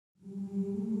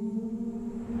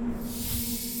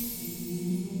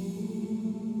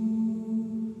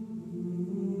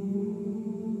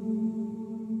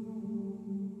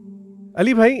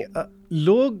علی بھائی,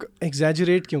 لوگ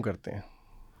ایگزیجریٹ کیوں کرتے ہیں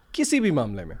کسی بھی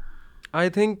معاملے میں؟ آئی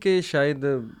تھنک کہ شاید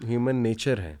ہیومن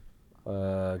نیچر ہے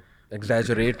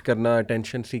ایگزیجریٹ کرنا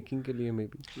اٹینشن سیکنگ کے لیے.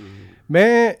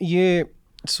 میں یہ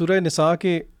سورہ نساء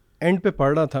کے اینڈ پہ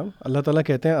پڑھ رہا تھا, اللہ تعالیٰ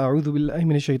کہتے ہیں اعوذ باللہ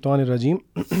من الشیطان الرجیم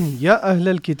یا اہل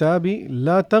الکتاب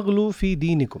لا تغلوا فی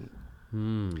دینکم.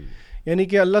 یعنی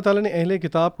کہ اللہ تعالیٰ نے اہل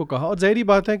کتاب کو کہا, اور ظاہری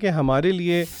بات ہے کہ ہمارے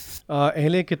لیے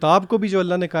اہل کتاب کو بھی جو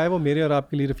اللہ نے کہا ہے وہ میرے اور آپ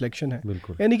کے لیے ریفلیکشن ہے.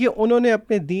 یعنی کہ انہوں نے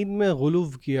اپنے دین میں غلو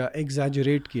کیا,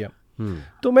 ایگزیجریٹ کیا.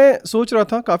 تو میں سوچ رہا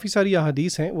تھا کافی ساری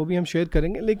احادیث ہیں وہ بھی ہم شیئر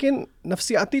کریں گے, لیکن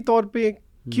نفسیاتی طور پہ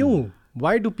کیوں,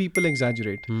 وائی ڈو پیپل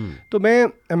ایگزیجریٹ؟ تو میں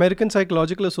امریکن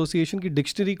سائیکولوجیکل ایسوسی ایشن کی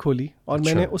ڈکشنری کھولی اور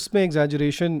میں نے اس میں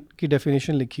ایگزیجریشن کی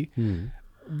ڈیفینیشن لکھی.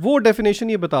 وہ ڈیفینیشن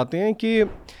یہ بتاتے ہیں کہ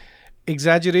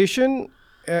exaggeration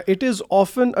it is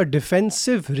often a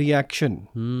defensive reaction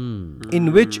in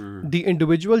which the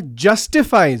individual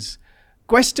justifies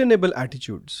questionable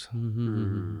attitudes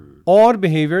or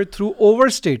behavior through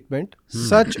overstatement,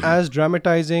 such as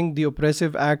dramatizing the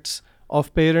oppressive acts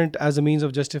of parent as a means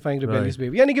of justifying rebellious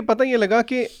behavior. یعنی کہ پتہ یہ لگا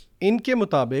کہ ان کے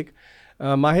مطابق,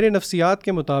 ماہر نفسیات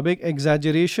کے مطابق,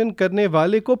 ایگزیجریشن کرنے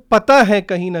والے کو پتہ ہے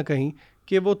کہیں نہ کہیں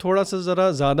کہ وہ تھوڑا سا ذرا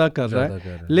زیادہ کر رہا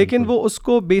ہے, لیکن وہ اس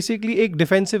کو بیسکلی ایک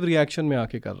ڈیفینسو ریاکشن میں آ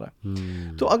کے کر رہا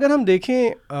ہے. تو اگر ہم دیکھیں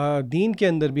دین کے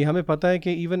اندر بھی ہمیں پتہ ہے کہ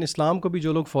ایون اسلام کو بھی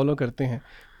جو لوگ فالو کرتے ہیں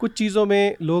کچھ چیزوں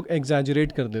میں لوگ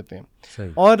ایگزیجریٹ کر دیتے ہیں.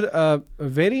 اور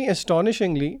ویری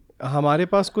اسٹانشنگلی ہمارے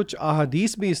پاس کچھ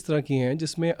احادیث بھی اس طرح کی ہیں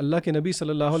جس میں اللہ کے نبی صلی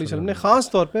اللہ علیہ وسلم نے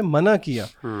خاص طور پہ منع کیا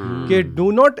کہ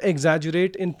do not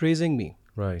exaggerate in praising می.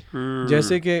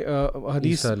 جیسے کہ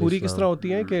حدیث پوری کس طرح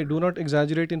ہوتی ہے کہ do not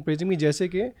exaggerate in praising می, جیسے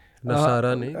کہ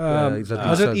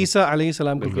حضرت عیسیٰ علیہ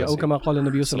السلام کو کیا, او کما قال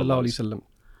نبی صلی اللہ علیہ وسلم.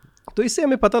 تو اس سے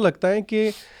ہمیں پتہ لگتا ہے کہ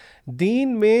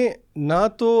دین میں نہ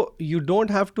تو you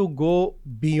don't have to go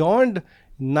beyond,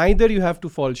 neither you have to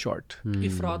fall short.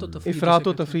 افراط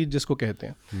و تفریط جس کو کہتے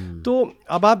ہیں. تو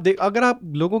اب آپ اگر آپ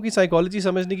لوگوں کی سائیکالوجی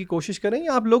سمجھنے کی کوشش کریں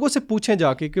یا آپ لوگوں سے پوچھیں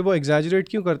جا کے کہ وہ ایگزیجریٹ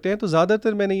کیوں کرتے ہیں, تو زیادہ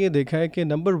تر میں نے یہ دیکھا ہے کہ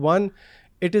number 1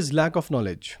 it is lack of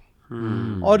knowledge.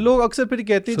 اور لوگ اکثر پھر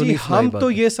کہتے ہیں جی ہم تو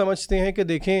یہ سمجھتے ہیں کہ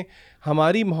دیکھیں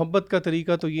ہماری محبت کا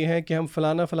طریقہ تو یہ ہے کہ ہم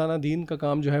فلانا دین کا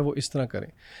کام جو ہے وہ اس طرح کریں.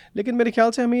 لیکن میرے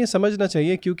خیال سے ہمیں یہ سمجھنا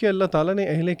چاہیے کیونکہ اللہ تعالیٰ نے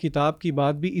اہل کتاب کی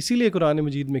بات بھی اسی لیے قرآن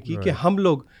مجید میں کی کہ ہم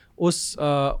لوگ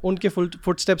ان کے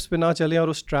فٹ سٹیپس پہ نہ چلیں اور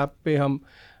اس ٹریپ پہ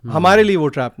ہمارے لیے وہ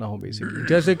ٹریپ نہ ہو بیسکلی.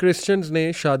 جیسے کرسچنز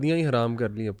نے شادیاں ہی حرام کر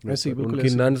لی اپنے, ان کی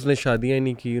ننز نے شادیاں ہی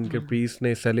نہیں کی, ان کے پریسٹ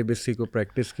نے سیلیبسی کو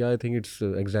پریکٹس کیا. I think it's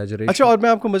exaggeration. اچھا, اور میں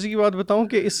آپ کو مزے کی بات بتاؤں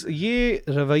کہ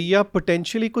یہ رویہ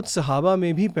پوٹینشلی کچھ صحابہ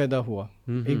میں بھی پیدا ہوا.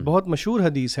 ایک بہت مشہور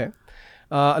حدیث ہے,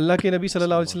 اللہ کے نبی صلی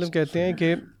اللہ علیہ وسلم کہتے ہیں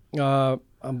کہ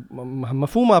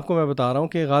مفہوم آپ کو میں بتا رہا ہوں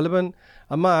کہ غالباً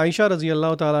اما عائشہ رضی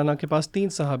اللہ تعالیٰ عنہ کے پاس 3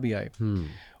 صحابی آئے.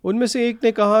 ان میں سے ایک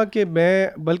نے کہا کہ میں,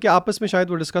 بلکہ آپس میں شاید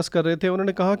وہ ڈسکس کر رہے تھے, انہوں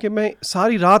نے کہا کہ میں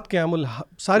ساری رات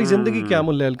ساری زندگی قیام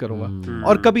اللیل کروں گا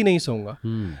اور کبھی نہیں سوؤں گا.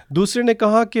 دوسرے نے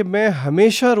کہا کہ میں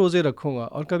ہمیشہ روزے رکھوں گا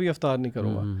اور کبھی افطار نہیں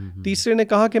کروں گا. تیسرے نے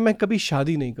کہا کہ میں کبھی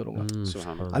شادی نہیں کروں گا.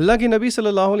 اللہ کے نبی صلی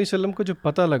اللہ علیہ وسلم کو جب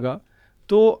پتہ لگا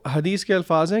تو حدیث کے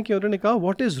الفاظ ہیں کہ انہوں نے کہا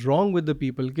what is wrong with the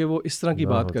people, کہ وہ اس طرح کی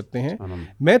بات کرتے ہیں.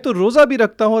 میں تو روزہ بھی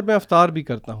رکھتا ہوں اور میں افطار بھی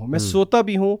کرتا ہوں, میں سوتا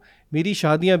بھی ہوں, میری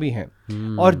شادیاں بھی ہیں,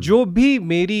 اور جو بھی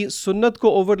میری سنت کو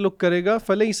اوور لک کرے گا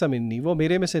فلیس منی, وہ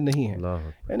میرے میں سے نہیں ہے.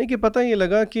 یعنی کہ پتہ یہ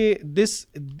لگا کہ دس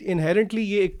انہیرنٹلی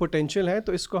یہ ایک پوٹینشیل ہے,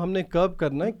 تو اس کو ہم نے کرب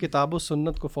کرنا ہے کتاب و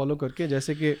سنت کو فالو کر کے.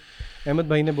 جیسے کہ احمد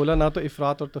بھائی نے بولا, نہ تو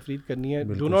افراط اور تفریط کرنی ہے,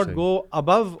 ڈو ناٹ گو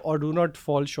ابو اور do not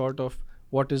fall short of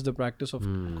what is the practice of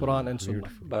Quran and Sunnah.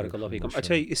 بارک اللہ فیکم.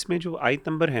 اچھا, اس میں جو آیت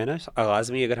نمبر ہے نا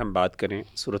آغاز میں, اگر ہم بات کریں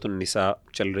سورۃ النساء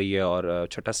چل رہی ہے اور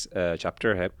چھٹا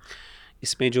چیپٹر ہے,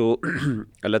 اس میں جو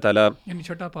اللہ تعالیٰ یعنی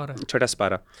چھٹا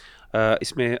سپارہ,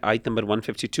 اس میں آیت نمبر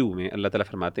 152 میں اللہ تعالیٰ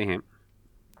فرماتے ہیں,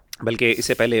 بلکہ اس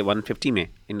سے پہلے 150 میں,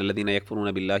 ان الذین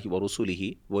یکفرون باللہ ورسولہ,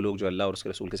 وہ لوگ جو اللہ اور اس کے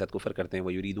رسول کے ساتھ کفر کرتے ہیں,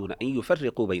 ویریدون ان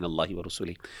یفرقوا بین اللہ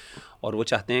ورسولہ, اور وہ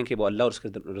چاہتے ہیں کہ وہ اللہ اور اس کے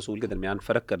رسول کے درمیان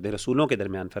فرق کر دیں, رسولوں کے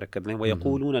درمیان فرق کر دیں.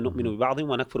 ویقولون نؤمن ببعض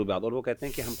ونکفر ببعض, اور وہ کہتے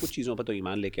ہیں کہ ہم کچھ چیزوں پر تو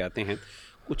ایمان لے کے آتے ہیں,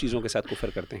 کچھ چیزوں کے ساتھ کفر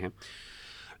کرتے ہیں.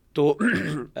 تو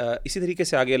اسی طریقے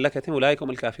سے آگے اللہ کہتے ہیں اولئک هم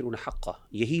الکافرون حقا,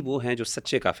 یہی وہ ہیں جو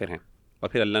سچے کافر ہیں. اور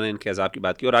پھر اللہ نے ان کے عذاب کی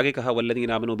بات کی اور آگے کہا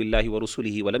والذین آمنوا باللہ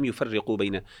ورسولہ ولم یفرقوا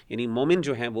بین, یعنی مومن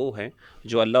جو ہیں وہ ہیں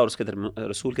جو اللہ اور اس کے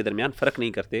رسول کے درمیان فرق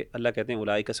نہیں کرتے. اللہ کہتے ہیں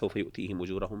اولئک سوف یؤتیہم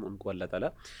اجورہم, ان کو اللہ تعالیٰ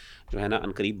جو ہے نا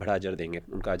عنقریب بڑا اجر دیں گے,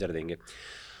 ان کا اجر دیں گے.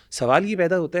 سوال یہ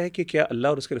پیدا ہوتا ہے کہ کیا اللہ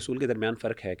اور اس کے رسول کے درمیان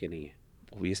فرق ہے کہ نہیں ہے؟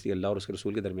 اوبویسلی اللہ اور اس کے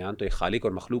رسول کے درمیان تو ایک خالق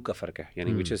اور مخلوق کا فرق ہے,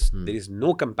 یعنی which is there is no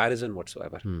comparison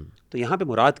whatsoever. تو یہاں پہ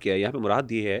مراد کیا ہے؟ یہاں پہ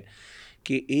مراد یہ ہے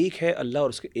کہ ایک ہے اللہ اور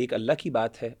اس کے, ایک اللہ کی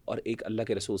بات ہے اور ایک اللہ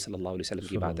کے رسول صلی اللہ علیہ وسلم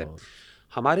کی بات ہے.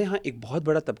 ہمارے ہاں ایک بہت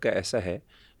بڑا طبقہ ایسا ہے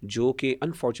جو کہ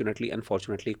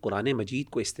انفارچونیٹلی قرآن مجید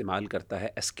کو استعمال کرتا ہے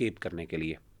اسکیپ کرنے کے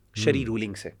لیے شرعی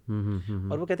رولنگ سے،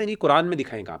 اور وہ کہتے ہیں نہیں قرآن میں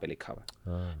دکھائیں کہاں پہ لکھا ہوا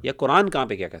ہے یا قرآن کہاں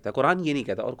پہ کیا کہتا ہے. قرآن یہ نہیں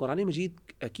کہتا. اور قرآن مجید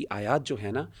کی آیات جو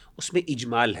ہے نا اس میں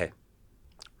اجمال ہے.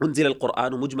 انزل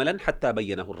القرآن مجملا حتی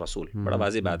بینہ الرسول. بڑا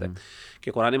واضح بات ہے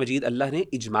کہ قرآن مجید اللہ نے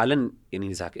اجمالاً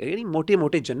یعنی موٹے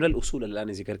موٹے جنرل اصول اللہ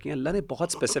نے ذکر کیے، اللہ نے بہت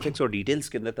اسپیسیفکس اور ڈیٹیلز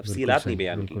کے اندر تفصیلات نہیں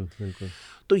بیان کی.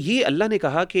 تو یہ اللہ نے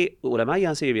کہا کہ علماء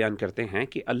یہاں سے یہ بیان کرتے ہیں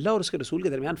کہ اللہ اور اس کے رسول کے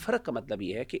درمیان فرق کا مطلب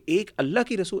یہ ہے کہ ایک اللہ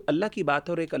کی بات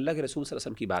ہے اور ایک اللہ کے رسول صلی اللہ علیہ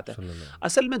وسلم کی بات ہے.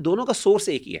 اصل میں دونوں کا سورس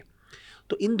ایک ہی ہے.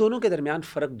 تو ان دونوں کے درمیان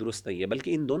فرق درست نہیں ہے،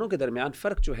 بلکہ ان دونوں کے درمیان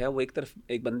فرق جو ہے وہ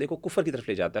ایک بندے کو کفر کی طرف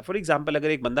لے جاتا ہے. فار ایگزامپل اگر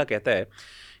ایک بندہ کہتا ہے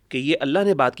کہ یہ اللہ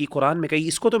نے بات کی، قرآن میں کہی،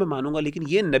 اس کو تو میں مانوں گا، لیکن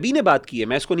یہ نبی نے بات کی ہے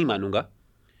میں اس کو نہیں مانوں گا،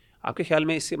 آپ کے خیال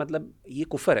میں اس سے مطلب یہ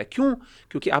کفر ہے. کیوں؟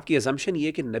 کیونکہ آپ کی ازمپشن یہ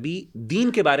ہے کہ نبی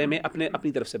دین کے بارے میں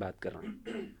اپنی طرف سے بات کر رہے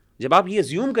ہیں. جب آپ یہ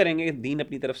ازیوم کریں گے کہ دین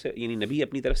اپنی طرف سے یعنی نبی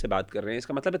اپنی طرف سے بات کر رہے ہیں، اس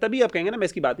کا مطلب ہے تبھی آپ کہیں گے نا میں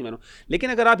اس کی بات نہیں مانوں. لیکن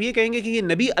اگر آپ یہ کہیں گے کہ یہ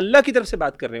نبی اللہ کی طرف سے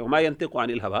بات کر رہے ہیں وما ینطق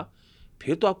عن الہویٰ،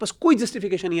 پھر تو آپ پاس کوئی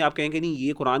جسٹیفیکیشن نہیں. آپ کہیں گے نہیں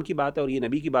یہ قرآن کی بات ہے اور یہ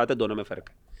نبی کی بات ہے، دونوں میں فرق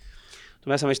ہے. تو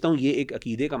میں سمجھتا ہوں یہ ایک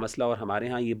عقیدے کا مسئلہ، اور ہمارے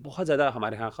ہاں یہ بہت زیادہ،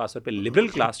 ہمارے ہاں خاص طور پہ لبرل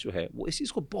کلاس جو ہے وہ اس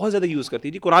چیز کو بہت زیادہ یوز کرتی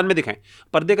ہے. جی قرآن میں دکھائیں،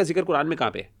 پردے کا ذکر قرآن میں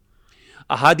کہاں پہ ہے؟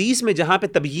 احادیث میں جہاں پہ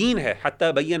تبیین ہے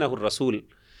حتی بینہ الرسول،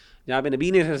 جہاں پہ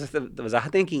نبی نے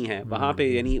وضاحتیں کی ہیں، وہاں پہ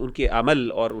یعنی ان کے عمل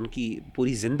اور ان کی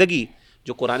پوری زندگی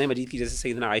جو قرآن مجید کی، جیسے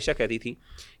سیدنا عائشہ کہتی تھی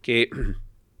کہ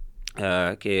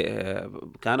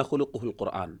کان خلقہ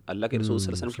القرآن، اللہ کے رسول صلی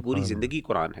اللہ علیہ وسلم کی پوری زندگی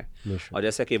قرآن ہے. اور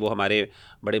جیسا کہ وہ ہمارے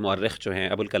بڑے مورخ جو ہیں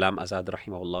ابو الکلام آزاد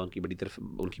رحمہ اللہ، ان کی بڑی طرف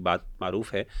ان کی بات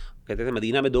معروف ہے، کہتے تھے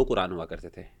مدینہ میں 2 قرآن ہوا کرتے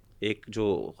تھے، ایک جو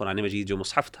قرآن مجید جو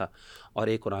مصحف تھا، اور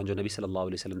ایک قرآن جو نبی صلی اللہ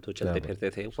علیہ وسلم تو چلتے پھرتے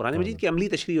تھے. قرآن مجید کی عملی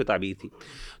تشریح و تعبیر تھی.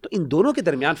 تو ان دونوں کے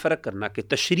درمیان فرق کرنا کہ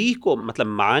تشریح کو مطلب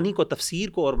معانی کو، تفسیر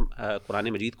کو، اور قرآن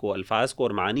مجید کو الفاظ کو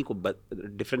اور معانی کو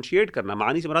ڈفرینشیٹ کرنا،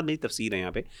 معانی سے مراد میری تفسیر ہے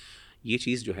یہاں پہ، یہ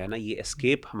چیز جو ہے نا یہ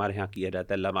اسکیپ ہمارے ہاں کیا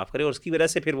جاتا ہے، اللہ معاف کرے، اور اس کی وجہ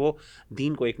سے پھر وہ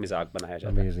دین کو ایک مزاق بنایا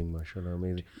جاتا ہے. امیزنگ، ماشاء اللہ،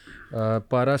 امیزنگ.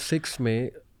 پارا 6 میں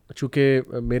چونکہ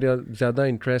میرا زیادہ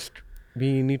انٹرسٹ بھی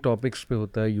انہی ٹاپکس پہ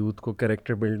ہوتا ہے، یوتھ کو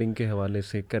کریکٹر بلڈنگ کے حوالے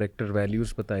سے کریکٹر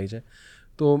ویلیوز بتائی جائیں،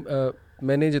 تو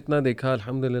میں نے جتنا دیکھا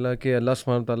الحمدللہ کہ اللہ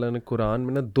سبحانہ تعالیٰ نے قرآن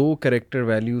میں نا 2 کریکٹر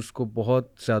ویلیوز کو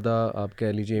بہت زیادہ آپ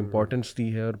کہہ لیجیے امپورٹنس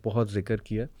دی ہے اور بہت ذکر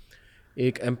کیا.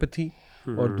 ایک ایمپتھی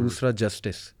اور دوسرا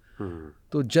جسٹس.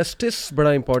 تو جسٹس بڑا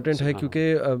امپورٹنٹ ہے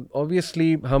کیونکہ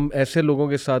اوبویسلی ہم ایسے لوگوں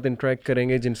کے ساتھ انٹریکٹ کریں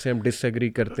گے جن سے ہم ڈس ایگری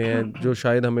کرتے ہیں، جو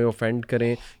شاید ہمیں اوفینڈ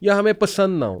کریں یا ہمیں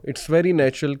پسند نہ ہو. اٹس ویری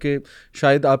نیچرل کہ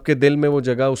شاید آپ کے دل میں وہ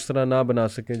جگہ اس طرح نہ بنا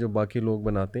سکیں جو باقی لوگ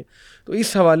بناتے ہیں. تو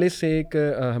اس حوالے سے ایک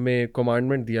ہمیں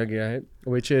کمانڈمنٹ دیا گیا ہے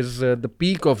وچ از the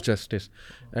peak of justice,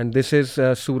 and this از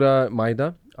سورہ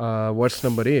مائدہ ورس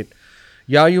نمبر 8.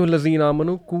 یا ایھا الذین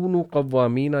آمنوا کونوا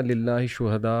قوامین للہ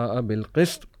شہداء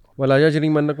بالقسط وَلَا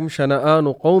يَجْرِمَنَّكُمْ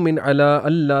شَنَآنُ قَوْمٍ عَلَىٰ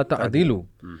أَلَّا تَعْدِلُوا.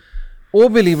 O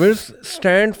believers,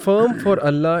 stand firm for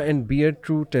Allah and bear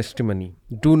true testimony.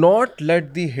 Do not let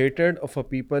the hatred of a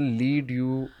people lead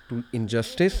you to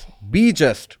injustice. Be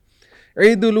just.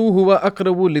 عِدْلُوا هُوَ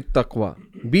أَقْرَبُ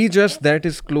لِلتَّقْوَى. Be just, that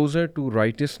is closer to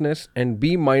righteousness, and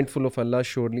be mindful of Allah.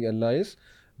 Surely Allah is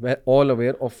all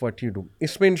aware of what you do.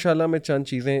 اس میں انشاءاللہ میں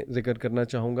چند چیزیں ذکر کرنا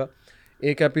چاہوں گا.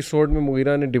 ایک ایپیسوڈ میں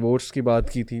مغیرہ نے ڈیورس کی بات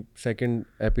کی تھی، سیکنڈ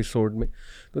ایپیسوڈ میں.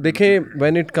 تو دیکھیں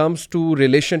when it comes to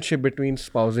relation ship between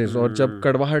spouses, اور جب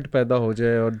کڑواہٹ پیدا ہو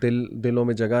جائے اور دلوں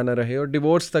میں جگہ نہ رہے اور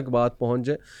ڈیورس تک بات پہنچ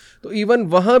جائے، تو ایون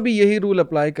وہاں بھی یہی رول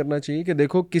اپلائی کرنا چاہیے کہ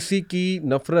دیکھو کسی کی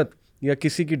نفرت یا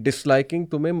کسی کی ڈس لائکنگ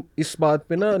تمہیں اس بات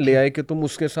پہ نہ لے آئے کہ تم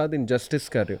اس کے ساتھ انجسٹس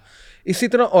کر رہے ہو. اسی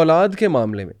طرح اولاد کے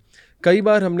معاملے میں کئی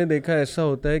بار ہم نے دیکھا ایسا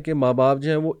ہوتا ہے کہ ماں باپ جو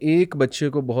ہیں وہ ایک بچے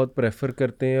کو بہت پریفر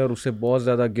کرتے ہیں اور اسے بہت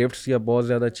زیادہ گفٹس یا بہت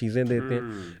زیادہ چیزیں دیتے ہیں،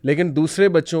 لیکن دوسرے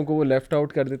بچوں کو وہ لیفٹ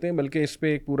آؤٹ کر دیتے ہیں. بلکہ اس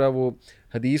پہ ایک پورا وہ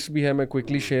حدیث بھی ہے، میں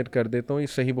کوئکلی شیئر کر دیتا ہوں. یہ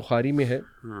صحیح بخاری میں ہے.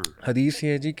 حدیث یہ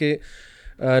ہے جی کہ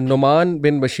نعمان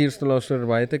بن بشیر صلی اللہ علیہ وسلم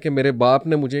روایت ہے کہ میرے باپ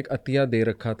نے مجھے ایک عطیہ دے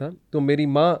رکھا تھا، تو میری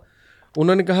ماں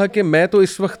انہوں نے کہا کہ میں تو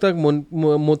اس وقت تک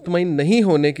مطمئن نہیں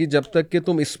ہونے کی جب تک کہ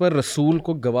تم اس پر رسول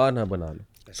کو گواہ نہ بنا لو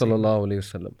صلی اللہ علیہ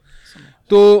وسلم.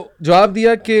 تو جواب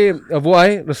دیا کہ وہ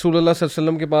آئے رسول اللہ صلی اللہ علیہ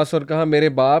وسلم کے پاس اور کہا میرے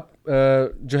باپ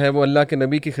جو ہے وہ اللہ کے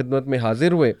نبی کی خدمت میں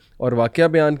حاضر ہوئے اور واقعہ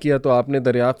بیان کیا، تو آپ نے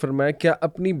دریافت فرمایا کیا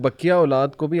اپنی بقیہ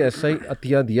اولاد کو بھی ایسا ہی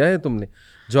عطیہ دیا ہے تم نے؟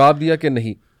 جواب دیا کہ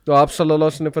نہیں. تو آپ صلی اللہ علیہ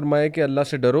وسلم نے فرمایا کہ اللہ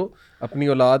سے ڈرو، اپنی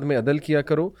اولاد میں عدل کیا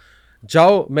کرو،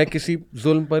 جاؤ میں کسی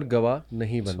ظلم پر گواہ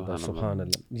نہیں بنتا. سبحان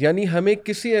اللہ. یعنی ہمیں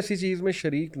کسی ایسی چیز میں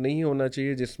شریک نہیں ہونا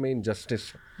چاہیے جس میں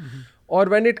انجسٹس ہے. اور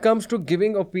when it comes to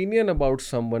giving opinion about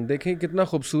some one, دیکھیں کتنا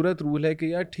خوبصورت رول ہے کہ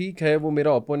یار ٹھیک ہے وہ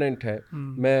میرا اوپوننٹ ہے،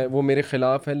 وہ میرے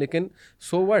خلاف ہے، لیکن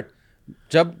سو وٹ،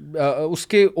 جب اس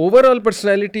کے اوور آل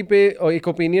پرسنالٹی پہ ایک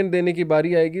اوپینین دینے کی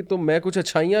باری آئے گی تو میں کچھ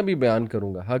اچھائیاں بھی بیان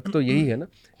کروں گا. حق تو یہی ہے نا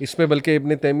اس میں. بلکہ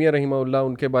ابن تیمیہ رحمہ اللہ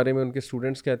ان کے بارے میں ان کے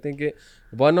اسٹوڈنٹس کہتے ہیں کہ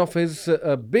one of his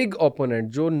big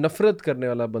opponent جو نفرت کرنے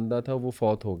والا بندہ تھا وہ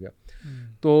فوت ہو گیا.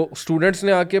 تو اسٹوڈنٹس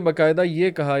نے آ کے باقاعدہ یہ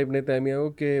کہا ابن تیمیہ کو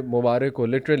کہ مبارک ہو,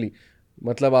 لٹرلی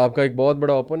مطلب آپ کا ایک بہت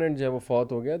بڑا اوپوننٹ جو ہے وہ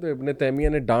فوت ہو گیا. تو ابن تیمیہ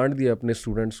نے ڈانٹ دیا اپنے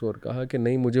اسٹوڈنٹس کو اور کہا کہ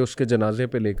نہیں مجھے اس کے جنازے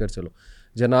پہ لے کر چلو.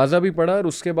 جنازہ بھی پڑھا اور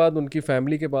اس کے بعد ان کی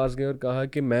فیملی کے پاس گئے اور کہا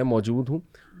کہ میں موجود ہوں,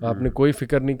 آپ نے کوئی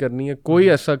فکر نہیں کرنی ہے, کوئی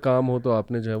ایسا کام ہو تو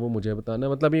آپ نے جو ہے وہ مجھے بتانا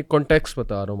ہے. مطلب یہ کانٹیکسٹ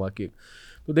بتا رہا ہوں واقعی.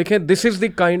 تو دیکھیں دس از the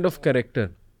kind of character,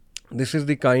 this is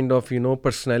the kind of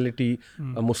personality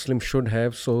Muslim should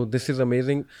have. So this is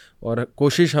amazing. اور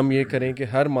کوشش ہم یہ کریں کہ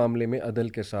ہر معاملے میں عدل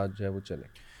کے ساتھ جو ہے وہ چلیں.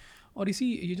 اور اسی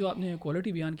یہ جو آپ نے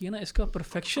کوالٹی بیان کی ہے نا, اس کا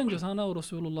پرفیکشن جو تھا نا وہ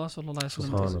رسول اللہ صلی اللہ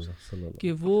علیہ وسلم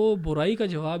کہ وہ برائی کا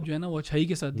جواب جو ہے نا وہ اچھائی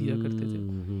کے ساتھ دیا کرتے تھے.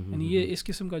 یعنی یہ اس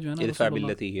قسم کا جو ہے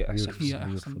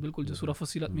نا بالکل جو سورہ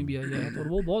فصیلت میں بھی آیا ہے, اور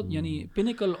وہ بہت یعنی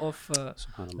پینیکل آف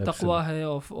تقویٰ ہے,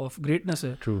 آف گریٹنس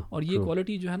ہے. اور یہ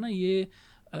کوالٹی جو ہے نا یہ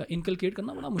انکلکیٹ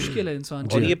کرنا بڑا مشکل ہے انسان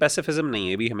اور یہ پیسیفزم نہیں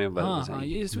ہے بھی ہمیں. ہاں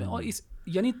یہ اس میں, اور اس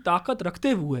یعنی طاقت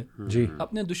رکھتے ہوئے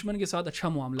اپنے دشمن کے ساتھ اچھا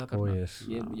معاملہ کرنا,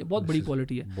 یہ بہت بڑی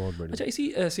کوالٹی ہے. اچھا اسی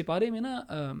سپارے میں نا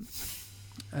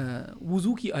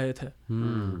وضو کی آیت ہے,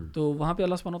 تو وہاں پہ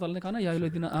اللہ سبحانہ وتعالیٰ نے کہا نا یا ایھا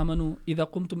الذین آمنوا اذا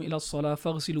قمتم الی الصلاۃ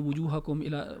فاغسلوا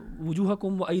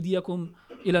وجوہکم وایدیکم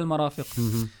الی المرافق.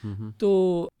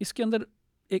 تو اس کے اندر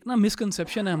ایک نا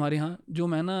مسکنسیپشن ہے ہمارے ہاں جو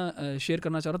میں نا شیئر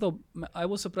کرنا چاہ رہا تھا. آئی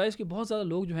واز سرپرائز کہ بہت زیادہ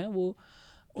لوگ جو ہیں وہ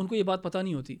ان کو یہ بات پتہ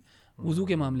نہیں ہوتی وضو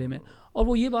کے معاملے میں. اور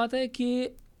وہ یہ بات ہے کہ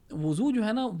وضو جو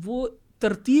ہے نا وہ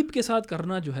ترتیب کے ساتھ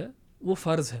کرنا جو ہے وہ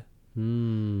فرض ہے.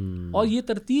 اور یہ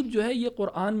ترتیب جو ہے یہ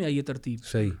قرآن میں آئی ہے ترتیب.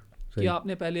 صحیح کہ آپ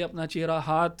نے پہلے اپنا چہرہ,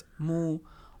 ہاتھ, منہ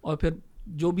اور پھر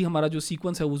جو بھی ہمارا جو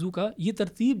سیکوینس ہے وضو کا, یہ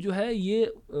ترتیب جو ہے یہ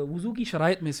وضو کی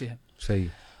شرائط میں سے ہے. صحیح.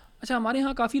 اچھا ہمارے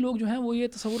ہاں کافی لوگ جو ہیں وہ یہ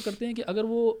تصور کرتے ہیں کہ اگر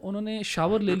وہ انہوں نے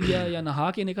شاور لے لیا یا نہا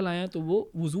کے نکل آئے ہیں تو وہ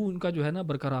وضو ان کا جو ہے نا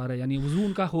برقرار ہے, یعنی وضو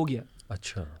ان کا ہو گیا.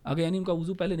 اچھا اگر یعنی ان کا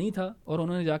وضو پہلے نہیں تھا اور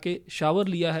انہوں نے جا کے شاور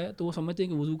لیا ہے تو وہ سمجھتے ہیں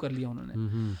کہ وضو کر لیا انہوں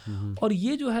نے. اور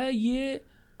یہ جو ہے یہ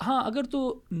ہاں اگر تو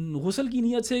غسل کی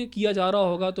نیت سے کیا جا رہا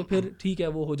ہوگا تو پھر ٹھیک ہے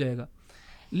وہ ہو جائے گا.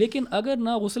 لیکن اگر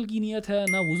نہ غسل کی نیت ہے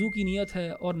نہ وضو کی نیت ہے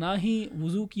اور نہ ہی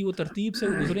وضو کی وہ ترتیب سے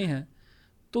گزرے ہیں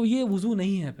تو یہ وضو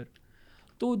نہیں ہے پھر.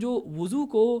 تو جو وضو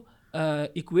کو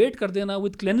ایکویٹ کر دینا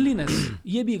وتھ کلینلینس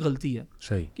یہ بھی غلطی ہے.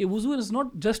 صحیح. کہ وضو is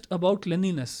not just about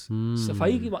cleanliness.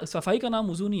 صفائی کا نام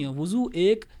وضو نہیں ہے, وضو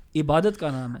ایک عبادت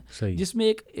کا نام ہے جس میں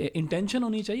ایک انٹینشن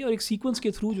ہونی چاہیے اور ایک سیکوینس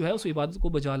کے تھرو جو ہے اس عبادت کو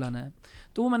بجا لانا ہے.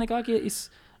 تو وہ میں نے کہا کہ اس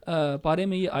پارے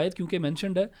میں یہ آیت کیونکہ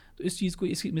مینشنڈ ہے تو اس چیز کو,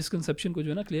 اس مسکنسیپشن کو جو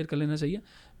ہے نا کلیئر کر لینا چاہیے.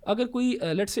 اگر کوئی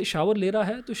لیٹ سے شاور لے رہا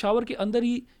ہے تو شاور کے اندر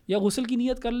ہی یا غسل کی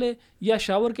نیت کر لے یا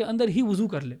شاور کے اندر ہی وضو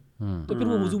کر لے تو پھر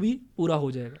وہ وضو بھی پورا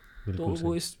ہو جائے گا, تو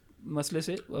وہ اس مسئلے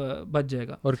سے بچ جائے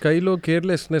گا. اور کئی لوگ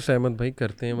کیئرلیسنس احمد بھائی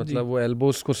کرتے ہیں, مطلب وہ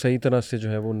ایلبوز کو صحیح طرح سے جو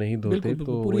ہے وہ نہیں دھوتے تو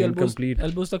پوری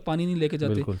ایلبوز تک پانی نہیں لے کے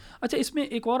جاتے. اچھا اس میں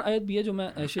ایک اور آیت بھی ہے جو میں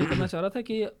شیئر کرنا چاہ رہا تھا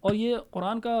کہ, اور یہ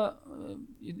قرآن کا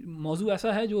موضوع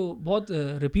ایسا ہے جو بہت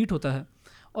ریپیٹ ہوتا ہے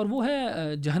اور وہ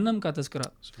ہے جہنم کا تذکرہ.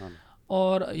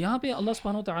 اور یہاں پہ اللہ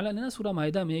سبحانہ وتعالیٰ نے نا سورہ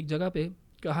مائدہ میں ایک جگہ پہ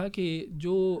کہا کہ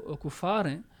جو کفار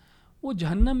ہیں وہ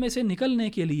جہنم میں سے نکلنے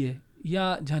کے لیے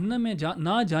یا جہنم میں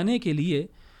نہ جانے کے لیے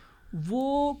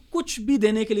وہ کچھ بھی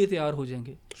دینے کے لیے تیار ہو جائیں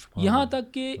گے, یہاں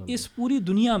تک کہ اس پوری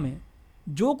دنیا میں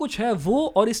جو کچھ ہے وہ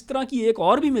اور اس طرح کی ایک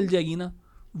اور بھی مل جائے گی نا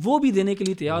وہ بھی دینے کے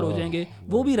لیے تیار ہو جائیں گے,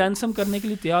 وہ بھی رینسم کرنے کے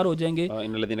لیے تیار ہو جائیں گے.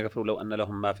 ان الذين كفروا لو ان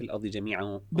لهم ما في الارض جميعا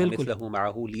ومثله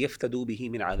معه ليفتدوا به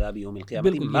من عذاب يوم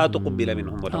القيامه ما تقبل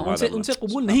منهم ولهم عذاب. ان سے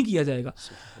قبول نہیں کیا جائے گا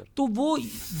تو وہ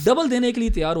ڈبل دینے کے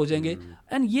لیے تیار ہو جائیں گے.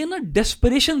 اینڈ یہ نا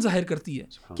ڈیسپریشن ظاہر کرتی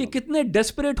ہے کہ کتنے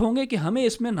ڈیسپریٹ ہوں گے کہ ہمیں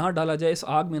اس میں نہ ڈالا جائے, اس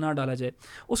آگ میں نہ ڈالا جائے.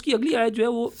 اس کی اگلی آیت جو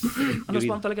ہے وہ اللہ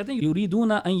سبحانہ وتعالیٰ کہتے ہیں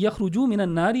یریدون ان یخرجوا من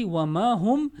النار وما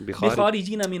هم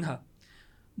بخارجین منها.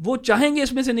 وہ چاہیں گے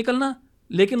اس میں سے نکلنا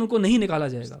لیکن ان کو نہیں نکالا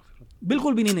جائے گا,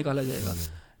 بالکل بھی نہیں نکالا جائے گا.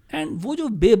 اینڈ وہ جو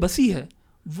بے بسی ہے,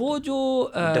 وہ جو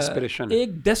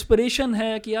ایک ڈیسپریشن ہے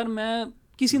کہ یار میں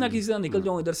کسی نہ کسی طرح نکل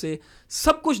جاؤں ادھر سے,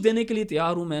 سب کچھ دینے کے لیے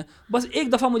تیار ہوں میں, بس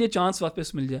ایک دفعہ مجھے چانس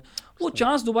واپس مل جائے. وہ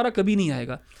چانس دوبارہ کبھی نہیں آئے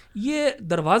گا. یہ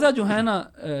دروازہ جو ہے نا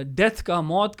ڈیتھ کا,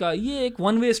 موت کا, یہ ایک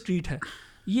ون وے اسٹریٹ ہے.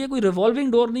 یہ کوئی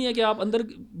ریوالونگ ڈور نہیں ہے کہ آپ اندر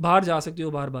باہر جا سکتے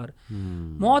ہو بار بار.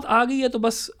 موت آ گئی ہے تو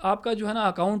بس آپ کا جو ہے نا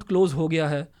اکاؤنٹ کلوز ہو گیا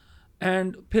ہے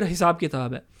اینڈ پھر حساب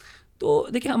کتاب ہے. تو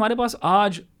دیکھیں ہمارے پاس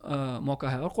آج موقع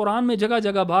ہے, اور قرآن میں جگہ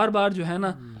جگہ بار بار جو ہے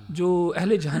نا جو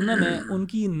اہل جہنم ہیں ان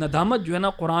کی ندامت جو ہے نا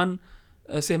قرآن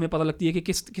سے ہمیں پتہ لگتی ہے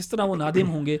کہ کس طرح وہ نادم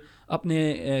ہوں گے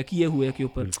اپنے کیے ہوئے کے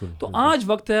اوپر. تو آج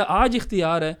وقت ہے, آج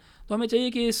اختیار ہے, تو ہمیں چاہیے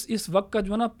کہ اس وقت کا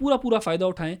جو ہے نا پورا فائدہ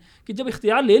اٹھائیں کہ جب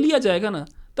اختیار لے لیا جائے گا نا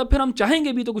تب پھر ہم چاہیں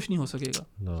گے بھی تو کچھ نہیں ہو سکے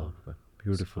گا.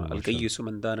 الکیس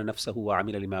من دان نفسہ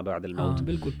وعمل لما بعد الموت.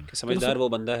 بالکل کہ سمجھدار وہ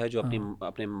بندہ ہے جو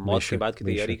اپنے موت کے بعد کی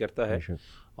تیاری کرتا ہے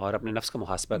اور اپنے نفس کا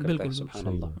محاسبہ کرتا ہے. سبحان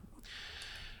اللہ.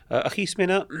 اخی اس میں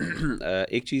نا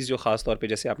ایک چیز جو خاص طور پہ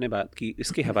جیسے آپ نے بات کی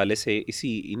اس کے حوالے سے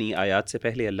انہی آیات سے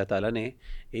پہلے اللہ تعالیٰ نے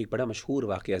ایک بڑا مشہور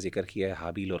واقعہ ذکر کیا ہے،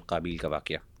 حابیل اور قابیل کا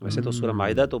واقعہ. ویسے تو سورہ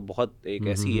مائدہ تو بہت ایک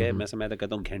ایسی ہے، میں سمجھتا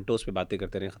کہتا ہوں گھنٹوں اس پہ باتیں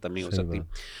کرتے رہیں ختم نہیں ہو سکتی،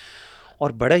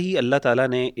 اور بڑا ہی اللہ تعالیٰ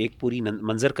نے ایک پوری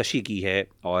منظر کشی کی ہے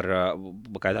اور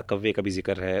باقاعدہ کوے کا بھی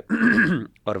ذکر ہے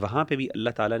اور وہاں پہ بھی اللہ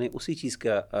تعالیٰ نے اسی چیز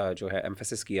کا جو ہے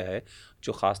ایمفیسس کیا ہے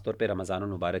جو خاص طور پہ رمضان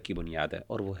المبارک کی بنیاد ہے،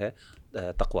 اور وہ ہے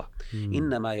تقویٰ.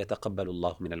 انما یتقبل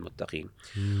اللہ من المتقین.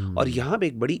 اور یہاں پہ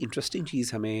ایک بڑی انٹرسٹنگ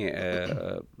چیز ہمیں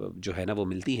جو ہے نا وہ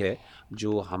ملتی ہے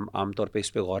جو ہم عام طور پہ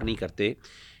اس پہ غور نہیں کرتے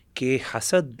کہ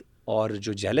حسد اور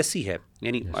جو جیلسی ہے،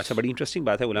 یعنی اچھا بڑی انٹرسٹنگ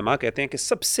بات ہے، علماء کہتے ہیں کہ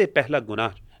سب سے پہلا گناہ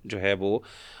جو ہے وہ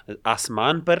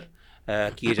آسمان پر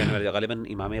کیے جانے والے، غالباً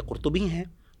امام قرطبی ہیں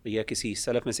یا کسی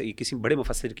سلف میں سے کسی بڑے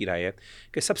مفسر کی رائے ہے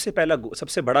کہ سب سے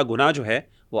بڑا گناہ جو ہے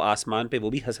وہ آسمان پہ وہ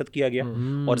بھی حسد کیا گیا،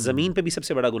 اور زمین پہ بھی سب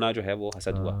سے بڑا گناہ جو ہے وہ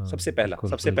حسد ہوا. سب سے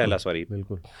پہلا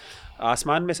بالکل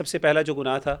آسمان میں سب سے پہلا جو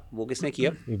گناہ تھا وہ کس نے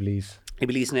کیا؟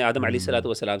 ابلیس نے آدم علیہ الصلوۃ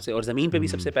والسلام سے. اور زمین پہ بھی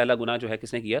سب سے پہلا گناہ جو ہے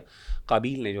کس نے کیا؟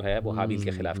 قابیل نے جو ہے وہ حابیل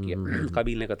کے خلاف کیا،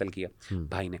 قابیل نے قتل کیا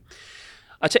بھائی نے.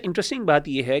 اچھا انٹرسٹنگ بات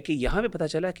یہ ہے کہ یہاں پہ پتہ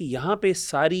چلا کہ یہاں پہ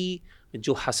ساری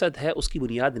جو حسد ہے اس کی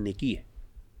بنیاد نیکی ہے.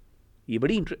 یہ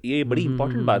بڑی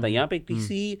امپورٹنٹ بات ہے. یہاں پہ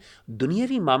کسی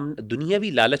دنیاوی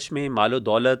لالچ میں، مال و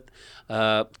دولت،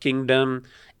 کنگڈم،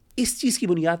 اس چیز کی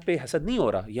بنیاد پہ حسد نہیں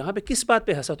ہو رہا. یہاں پہ کس بات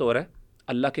پہ حسد ہو رہا ہے؟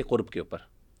 اللہ کے قرب کے اوپر.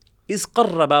 اذ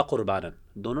قربا قربانا،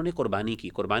 دونوں نے قربانی کی.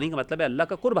 قربانی کا مطلب ہے اللہ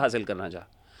کا قرب حاصل کرنا چاہا.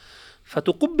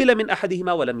 فتقبل من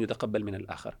احدہما ولم یتقبل من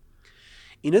الاخر.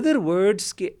 ان ادر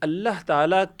ورڈز کہ اللہ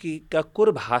تعالیٰ کا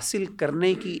قرب حاصل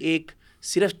کرنے کی ایک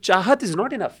صرف چاہت از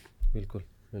ناٹ انف. بالکل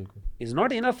is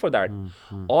not enough for that.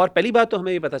 اور پہلی بات تو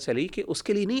ہمیں یہ پتہ چلی کہ اس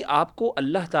کے لیے نہیں، آپ کو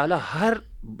اللہ تعالیٰ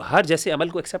ہر جیسے عمل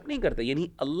کو ایکسیپٹ نہیں کرتا. یعنی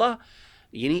اللہ،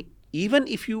 یعنی even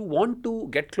if you want to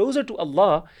get closer to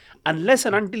Allah, unless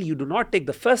and until you do not take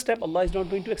the first step, Allah is not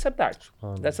going to accept that.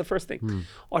 That's the first thing.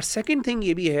 اور second thing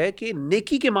یہ بھی ہے کہ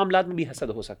نیکی کے معاملات میں بھی حسد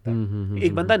ہو سکتا ہے.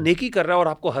 ایک بندہ نیکی کر رہا ہے اور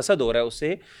آپ کو حسد ہو رہا ہے اس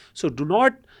سے. So do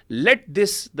not let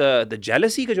this the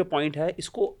jealousy کا جو پوائنٹ ہے اس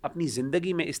کو اپنی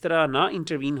زندگی میں اس طرح نہ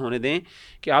انٹروین ہونے دیں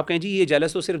کہ آپ کہیں جی یہ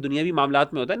جیلس تو صرف دنیاوی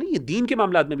معاملات میں ہوتا ہے. نہیں، یہ دین کے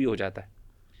معاملات میں بھی ہو جاتا ہے،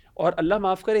 اور اللہ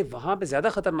معاف کرے وہاں پہ زیادہ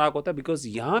خطرناک ہوتا ہے بیکاز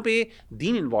یہاں پہ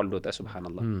دین انوالوڈ ہوتا ہے. سبحان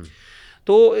اللہ.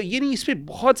 تو یہ نہیں، اس پہ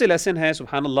بہت سے لیسن ہیں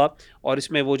سبحان اللہ. اور اس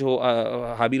میں وہ جو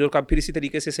حابیل اور کا پھر اسی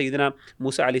طریقے سے سیدنا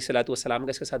موسیٰ علیہ الصلوۃ والسلام کا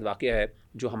اس کے ساتھ واقعہ ہے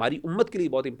جو ہماری امت کے لیے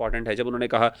بہت امپورٹنٹ ہے. جب انہوں نے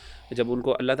کہا، جب ان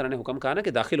کو اللہ تعالیٰ نے حکم کہا نا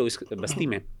کہ داخل ہو اس بستی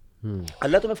میں،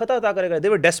 اللہ تمہیں فتح عطا کرے گا. دے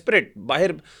ور ڈیسپریٹ،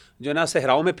 باہر جو نا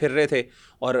صحراؤں میں پھر رہے تھے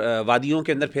اور وادیوں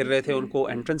کے اندر پھر رہے تھے، ان کو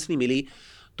انٹرنس نہیں ملی.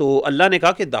 تو اللہ نے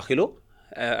کہا کہ داخل ہو،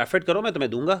 ایفرٹ کرو، میں تمہیں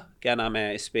دوں گا، کیا نام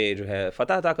ہے، اس پہ جو ہے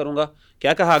فتح عطا کروں گا.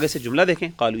 کیا کہا آگے سے جملہ دیکھیں،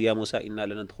 قالوا یا موسیٰ انا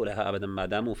لن ندخلها ابدا ما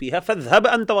داموا فيها فاذهب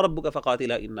انت وربك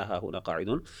فقاتلا انا هاهنا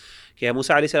قاعدون. کہ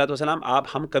موسیٰ علیہ الصلوۃ والسلام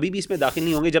ہم کبھی بھی اس میں داخل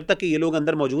نہیں ہوں گے جب تک کہ یہ لوگ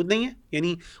اندر موجود نہیں ہیں.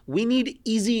 یعنی وی نیڈ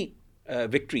ایزی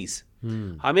وکٹریز.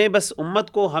 ہمیں بس امت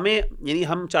کو، ہمیں یعنی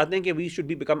ہم چاہتے ہیں کہ we should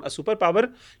be become a super power,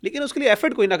 لیکن اس کے لیے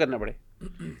ایفرٹ کوئی نہ کرنا پڑے.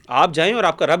 آپ جائیں اور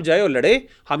آپ کا رب جائے اور لڑے،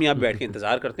 ہم یہاں بیٹھ کے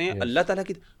انتظار کرتے ہیں. اللہ تعالیٰ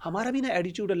کی ہمارا بھی نا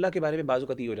ایٹیٹیوڈ اللہ کے بارے میں بعض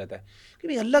اوقات یہ ہو جاتا ہے کہ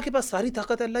بھائی اللہ کے پاس ساری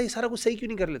طاقت ہے، اللہ یہ سارا کچھ صحیح کیوں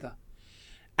نہیں کر لیتا.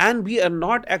 And we are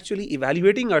not actually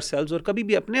evaluating our selves. اور کبھی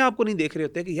بھی اپنے آپ کو نہیں دیکھ رہے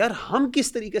ہوتے کہ یار ہم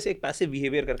کس طریقے سے ایک پیسو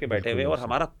بیہیویئر کر کے بیٹھے ہوئے اور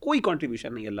ہمارا کوئی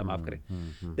کنٹریبیوشن نہیں. اللہ معاف کرے.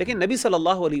 لیکن نبی صلی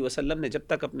اللہ علیہ وسلم نے جب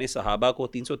تک اپنے صحابہ کو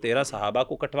 313 صحابہ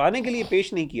کو کٹوانے کے لیے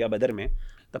پیش نہیں کیا بدر میں،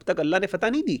 تب تک اللہ نے فتح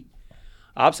نہیں دی.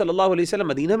 آپ صلی اللہ علیہ وسلم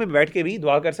مدینہ میں بیٹھ کے بھی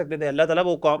دعا کر سکتے تھے اللہ تعالیٰ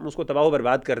وہ قوم اس کو تباہ و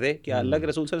برباد کر دے. کیا اللہ کے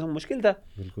رسول صلی اللہ علیہ وسلم مشکل تھا؟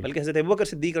 بلکہ حضرت ابوبکر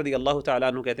صدیق رضی اللہ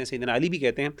تعالیٰ عنہ کہتے ہیں، سیدنا علی بھی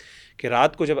کہتے ہیں کہ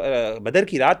رات کو جب بدر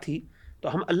کی رات تھی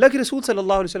تو ہم اللہ کے رسول صلی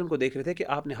اللہ علیہ وسلم کو دیکھ رہے تھے کہ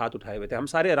آپ نے ہاتھ اٹھائے ہوئے تھے. ہم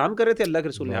سارے آرام کر رہے تھے، اللہ کے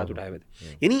رسول نے ہاتھ اٹھائے ہوئے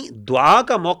تھے. یعنی دعا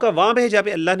کا موقع وہاں پہ جہاں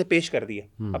پہ اللہ نے پیش کر دیا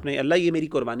اپنے، اللہ یہ میری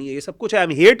قربانی ہے، یہ سب کچھ ہے، I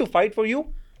am here to fight for you,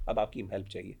 اب آپ کی ہیلپ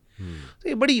چاہیے. تو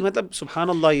یہ بڑی مطلب سبحان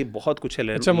اللہ یہ بہت کچھ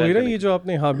ہے. اچھا مغیرہ، یہ جو آپ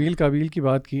نے حابیل قابیل کی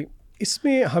بات کی، اس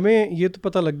میں ہمیں یہ تو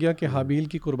پتہ لگ گیا کہ حابیل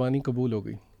کی قربانی قبول ہو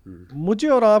گئی. مجھے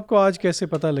اور آپ کو آج کیسے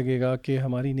پتہ لگے گا کہ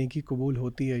ہماری نیکی قبول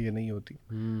ہوتی ہے یا نہیں ہوتی؟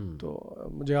 تو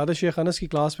مجھے یاد ہے شیخ انس کی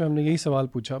کلاس میں ہم نے یہی سوال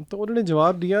پوچھا تو انہوں نے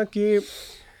جواب دیا کہ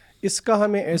اس کا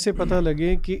ہمیں ایسے پتہ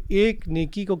لگے کہ ایک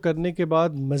نیکی کو کرنے کے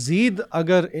بعد مزید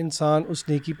اگر انسان اس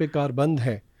نیکی پہ کاربند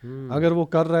ہے اگر وہ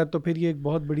کر رہا ہے تو پھر یہ ایک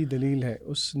بہت بڑی دلیل ہے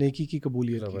اس نیکی کی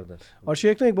قبولیت کی. اور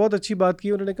شیخ نے ایک بہت اچھی بات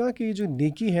کی, انہوں نے کہا کہ یہ جو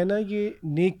نیکی ہے نا, یہ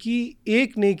نیکی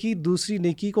ایک نیکی دوسری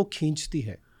نیکی کو کھینچتی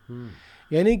ہے.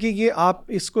 یعنی کہ یہ آپ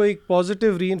اس کو ایک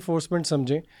پازیٹیو ری انفورسمنٹ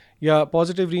سمجھیں, یا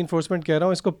پازیٹیو ری انفورسمنٹ کہہ رہا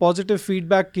ہوں, اس کو پازیٹیو فیڈ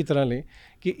بیک کی طرح لیں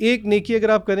کہ ایک نیکی اگر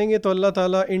آپ کریں گے تو اللہ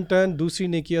تعالیٰ ان ٹرن دوسری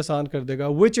نیکی آسان کر دے گا,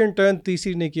 وچ ان ٹرن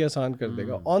تیسری نیکی آسان کر دے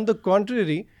گا. آن دا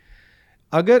کنٹریری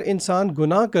اگر انسان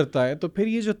گناہ کرتا ہے تو پھر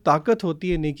یہ جو طاقت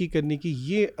ہوتی ہے نیکی کرنے کی,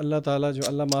 یہ اللہ تعالیٰ جو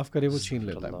اللہ معاف کرے وہ چھین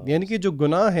لیتا ہے. یعنی کہ جو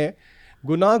گناہ ہے,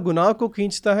 گناہ کو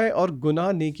کھینچتا ہے اور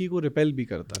گناہ نیکی کو ریپیل بھی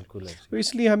کرتا ہے. تو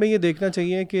اس لیے ہمیں یہ دیکھنا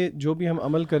چاہیے کہ جو بھی ہم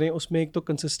عمل کریں اس میں ایک تو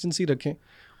کنسسٹنسی رکھیں,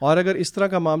 اور اگر اس طرح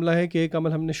کا معاملہ ہے کہ ایک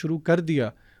عمل ہم نے شروع کر دیا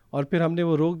اور پھر ہم نے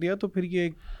وہ روک دیا تو پھر یہ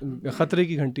ایک خطرے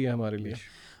کی گھنٹی ہے ہمارے لیے.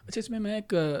 اچھا, اس میں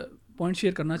ایک پوائنٹ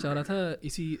شیئر کرنا چاہ رہا تھا.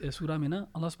 اسی سورہ میں نا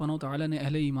اللہ سبحانہ وتعالیٰ نے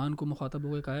اہل ایمان کو مخاطب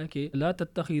ہو کے کہا ہے کہ لا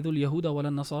تتخذوا اليهود ولا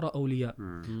النصارى اولیاء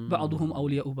بعضهم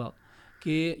اولیاء بعض,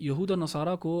 کہ یہود اور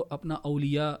نصارہ کو اپنا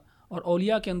اولیاء, اور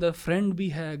اولیاء کے اندر فرینڈ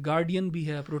بھی ہے, گارڈین بھی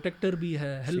ہے, پروٹیکٹر بھی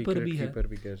ہے, ہیلپر بھی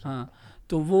ہے, ہاں,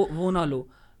 تو وہ نہ لو.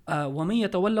 وَمَن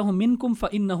يَتَوَلَّهُم مِّنكُمْ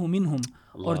فَإِنَّهُ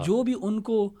مِنْهُمْ, اور جو بھی ان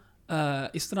کو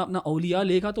اس طرح اپنا اولیاء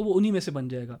لے گا تو وہ انہی میں سے بن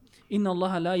جائے گا. ان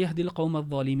اللہ لا يهدي القوم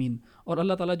الظالمین, اور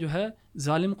اللہ تعالیٰ جو ہے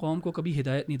ظالم قوم کو کبھی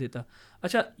ہدایت نہیں دیتا.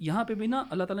 اچھا, یہاں پہ بھی نا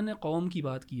اللہ تعالیٰ نے قوم کی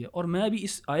بات کی ہے, اور میں بھی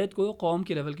اس آیت کو قوم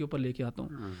کے لیول کے اوپر لے کے آتا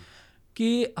ہوں کہ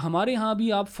ہمارے ہاں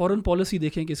بھی آپ فورن پالیسی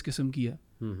دیکھیں کس قسم کی ہے.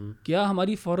 کیا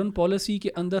ہماری فورن پالیسی کے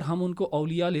اندر ہم ان کو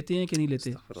اولیاء لیتے ہیں کہ نہیں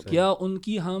لیتے؟ کیا ان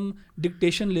کی ہم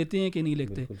ڈکٹیشن لیتے ہیں کہ نہیں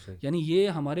لیتے؟ یعنی یہ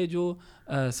ہمارے جو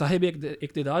صاحب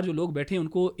اقتدار جو لوگ بیٹھے ہیں ان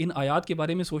کو ان آیات کے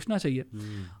بارے میں سوچنا چاہیے.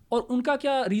 اور ان کا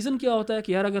کیا ریزن کیا ہوتا ہے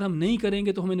کہ یار اگر ہم نہیں کریں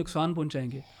گے تو ہمیں نقصان پہنچائیں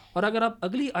گے. اور اگر آپ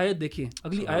اگلی آیت دیکھیں,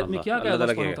 اگلی آیت میں کیا کہا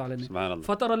اللہ سبحانہ تعالیٰ نے,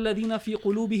 فطر الذین فی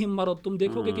قلوبہم مرض, تم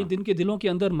دیکھو گے کہ جن کے دلوں کے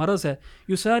اندر مرض ہے,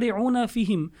 یسارعون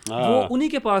فیہم, وہ انہی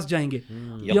کے پاس جائیں گے,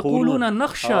 یقولون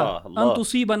نخشی ان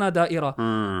تصیبنا دائرہ,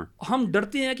 ہم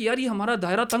ڈرتے ہیں کہ یار یہ ہمارا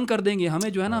دائرہ تنگ کر دیں گے, ہمیں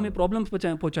جو ہے نا ہمیں پرابلم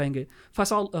پہنچائیں گے.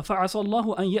 فعسى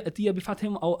اللہ ان یأتی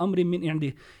بفتح او امر من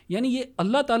عنده, یعنی یہ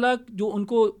اللہ تعالیٰ جو ان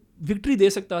کو وکٹری دے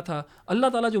سکتا تھا, اللہ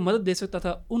تعالیٰ جو مدد دے سکتا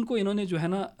تھا, ان کو انہوں نے جو ہے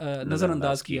نا نظر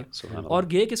انداز کیا, اور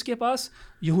گئے کس کے پاس؟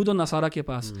 یہود و نصارہ کے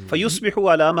پاس.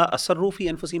 فیصبحوا علی ما اسروا فی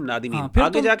انفسہم نادمین,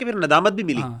 آگے جا کے پھر ندامت بھی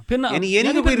ملی, یعنی یہ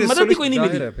نہیں کہ کوئی مدد بھی کوئی نہیں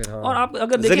ملی. اور آپ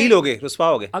اگر دیکھیں ذلیل ہو گئے, رسوا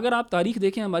ہو گئے. اگر آپ تاریخ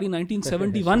دیکھیں ہماری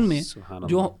 1971 میں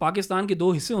جو پاکستان کے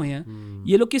 2 حصے ہوئے ہیں,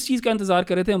 یہ لوگ کس چیز کا انتظار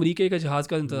کر رہے تھے؟ امریکہ کا جہاز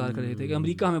کا انتظار کر رہے تھے کہ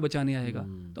امریکہ ہمیں بچانے آئے گا.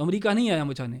 تو امریکہ نہیں آیا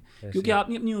بچانے, کیونکہ آپ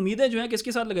نے اپنی امیدیں جو ہیں کس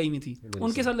کے ساتھ لگائی ہوئی تھی؟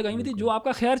 ان کے ساتھ لگائی ہوئی تھی جو آپ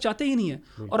کا خیر چاہتے ہی نہیں ہے.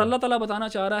 اور اللہ تعالیٰ بتانا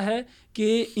چاہ رہا ہے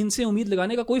کہ ان سے امید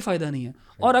لگانے کا کوئی فائدہ نہیں ہے,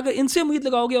 اور اگر ان سے امید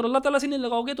لگاؤ گے اور اللہ تعالیٰ سے نہیں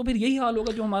لگاؤ گے تو پھر یہی حال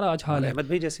ہوگا جو ہمارا آج حال ہے. احمد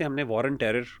بھائی, جیسے ہم نے وار اینڈ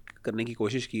ٹیرر کرنے کی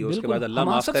کوشش کی, اس کے بعد اللہ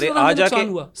معاف کرے آج جا کے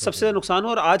سب سے زیادہ نقصان ہوا,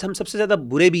 اور آج ہم سب سے زیادہ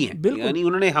برے بھی ہیں, یعنی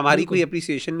انہوں نے ہماری کوئی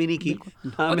اپریسیشن بھی نہیں کی.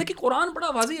 اور دیکھیں قرآن بڑا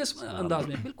واضح اس انداز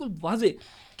میں, بالکل واضح,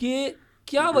 کہ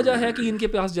کیا وجہ ہے کہ ان کے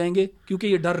پاس جائیں گے؟ کیونکہ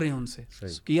یہ ڈر رہے ہیں ان سے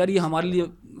کہ یار یہ ہمارے لیے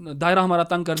دائرہ ہمارا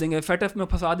تنگ کر دیں گے, فیٹف میں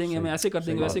پھنسا دیں گے, ہمیں ایسے کر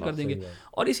دیں گے, ویسے کر دیں گے.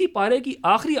 اور اسی پارے کی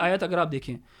آخری آیت اگر آپ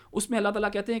دیکھیں, اس میں اللہ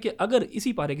تعالیٰ کہتے ہیں کہ اگر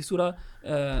اسی پارے کی سورہ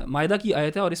مائدہ کی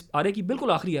آیت ہے اور اس پارے کی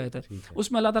بالکل آخری آیت ہے,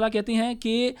 اس میں اللہ تعالیٰ کہتے ہیں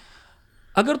کہ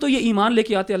اگر تو یہ ایمان لے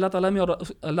کے آتے اللہ تعالیٰ میں اور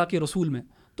اللہ کے رسول میں,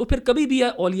 تو پھر کبھی بھی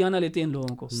اولیاء نہ لیتے ان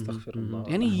لوگوں کو.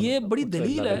 یعنی یہ بڑی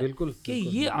دلیل ہے کہ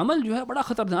یہ عمل جو ہے بڑا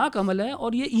خطرناک عمل ہے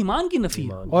اور یہ ایمان کی نفی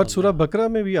ہے. اور سورہ بقرہ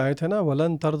میں بھی آیت ہے نا,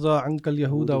 وَلَن تَرْضَىٰ عَنْكَ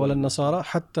الْيَهُودَ وَلَا النَّصَارَىٰ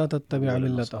حَتَّىٰ تَتَّبِعَ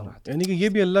مِلَّتَهُمْ, یعنی کہ یہ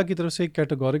بھی اللہ کی طرف سے ایک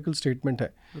کیٹیگوریکل سٹیٹمنٹ ہے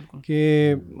کہ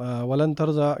وَلَن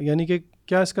تَرْضَىٰ, یعنی کہ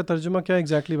کیا اس کا ترجمہ کیا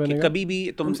ایگزیکٹلی بنے گا؟ کبھی بھی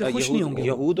تم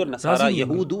یہود اور نصارہ,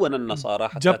 یہود و النصارہ,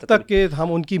 جب تک کہ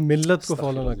ہم ان کی ملت کو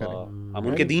فالو نہ کریں, ہم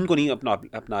ان کے دین کو نہیں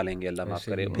اپنا لیں گے, اللہ معاف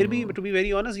کرے. پھر بھی ٹو بی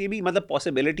ویری آنیسٹ, یہ بھی مطلب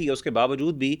پاسبلٹی ہے, اس کے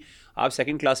باوجود بھی آپ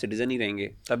سیکنڈ کلاس سٹیزن ہی رہیں گے,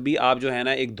 تب بھی آپ جو ہے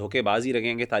نا ایک دھوکے بازی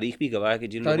رکھیں گے. تاریخ بھی گواہ ہے کہ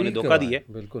جن لوگوں نے دھوکہ دیا,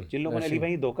 جن لوگوں نے علی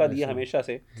بھائی دھوکہ دیا ہمیشہ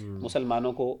سے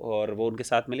مسلمانوں کو, اور وہ ان کے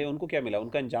ساتھ ملے, ان کو کیا ملا؟ ان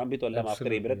کا انجام بھی تو اللہ معاف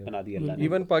کرے عبرت بنا دیا اللہ نے.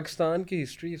 ایون پاکستان کی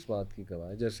ہسٹری اس بات کی گواہ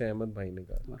ہے, جیسے احمد بھائی نے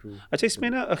کہا. اچھا, اس میں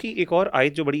نا اخی ایک اور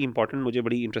آیت جو بڑی امپورٹنٹ, مجھے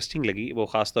بڑی انٹرسٹنگ لگی, وہ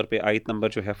خاص طور پہ آیت نمبر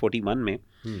جو ہے 41 میں,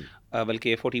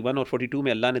 بلکہ 41 اور 42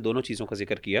 میں اللہ نے دونوں چیزوں کا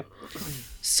ذکر کیا.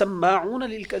 سماعون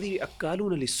للکذب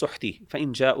اکالون للسحت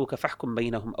فإن جاءوك فاحكم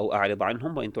بينهم او اعرض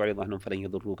عنهم وان تعرض عنهم فلن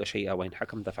يضروك شيئا وان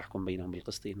حكمت فاحكم بينهم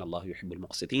بالقسط ان الله يحب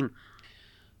المقسطين.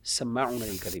 سماعون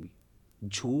للکذب,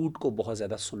 جھوٹ کو بہت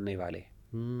زیادہ سننے والے,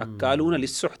 اکالون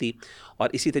للسحت, اور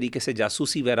اسی طریقے سے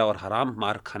جاسوسی وغیرہ اور حرام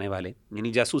مار کھانے والے,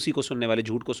 یعنی جاسوسی کو سننے والے,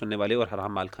 جھوٹ کو سننے والے اور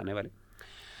حرام مال کھانے والے.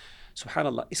 سبحان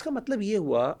اللہ. اس کا مطلب یہ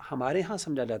ہوا, ہمارے ہاں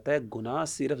سمجھا جاتا ہے گناہ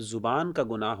صرف زبان کا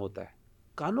گناہ ہوتا ہے,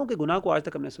 کانوں کے گناہ کو آج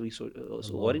تک ہم نے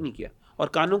غور ہی نہیں کیا, اور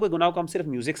کانوں کے گناہ کو ہم صرف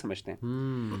میوزک سمجھتے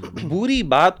ہیں. بری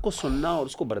بات کو سننا اور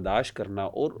اس کو برداشت کرنا,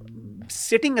 اور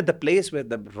sitting at the place where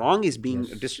the wrong is being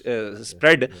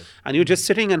spread and you're just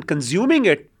sitting and consuming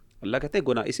it, اللہ کہتے ہیں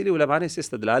گناہ. اسی لیے علماء نے اس سے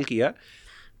استدلال کیا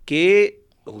کہ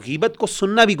غیبت کو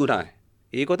سننا بھی گناہ ہے.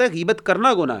 ایک ہوتا ہے غیبت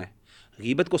کرنا گناہ ہے,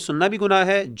 غیبت کو سننا بھی گناہ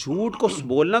ہے, جھوٹ کو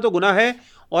بولنا تو گناہ ہے,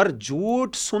 اور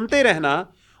جھوٹ سنتے رہنا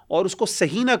اور اس کو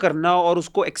صحیح نہ کرنا اور اس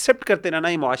کو ایکسیپٹ کرتے رہنا,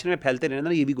 یہ معاشرے میں پھیلتے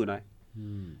رہنا, یہ بھی گناہ ہے.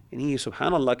 یعنی یہ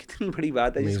سبحان اللہ کتنی بڑی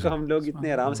بات ہے جس کو ہم لوگ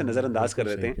اتنے آرام سے نظر انداز کر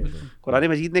رہے تھے. قرآن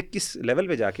مجید نے کس لیول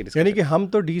پہ جا کے یعنی کہ ہم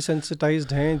تو ڈی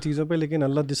سینسٹائزڈ ہیں ان چیزوں پہ, لیکن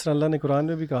اللہ جس طرح اللہ نے قرآن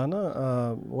میں بھی کہا نا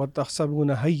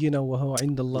وَتَحْسَبُونَ هَيِّنًا وَهُوَ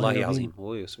عِندَ اللَّهِ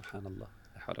عَظِيمٌ. سبحان اللہ,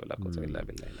 لا حول ولا قوة الا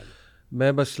باللہ.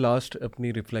 میں بس لاسٹ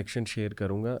اپنی ریفلیکشن شیئر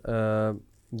کروں گا.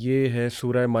 یہ ہے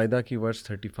سورہ مائدہ کی ورس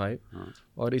 35,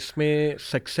 اور اس میں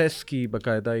سکسیس کی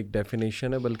باقاعدہ ایک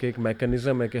ڈیفینیشن ہے, بلکہ ایک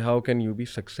میکانزم ہے کہ how can you be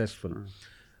successful.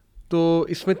 تو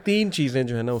اس میں 3 چیزیں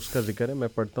جو ہے نا اس کا ذکر ہے, میں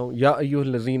پڑھتا ہوں. یا ایھا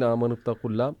الذین آمنوا اتقوا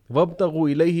اللہ وابتغوا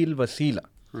الیہ الوسیلہ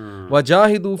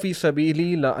وجاہدوا فی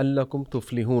سبیلہ لعلکم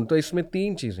تفلحون. تو اس میں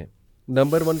 3 چیزیں,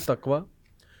 نمبر 1 تقوی,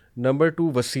 نمبر 2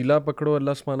 وسیلہ پکڑو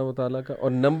اللہ سبحانہ و تعالیٰ کا,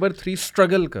 اور نمبر 3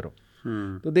 اسٹرگل کرو.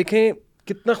 تو دیکھیں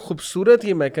کتنا خوبصورت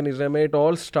یہ میکانزم ہے. اٹ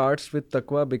آل اسٹارٹس وتھ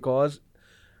تقوی, بیکاز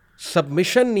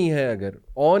سبمیشن نہیں ہے, اگر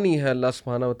نہیں ہے اللہ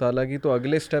سبحانہ و تعالیٰ کی, تو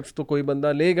اگلے سٹیپس تو کوئی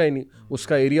بندہ لے گا ہی نہیں. اس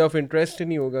کا ایریا آف انٹرسٹ ہی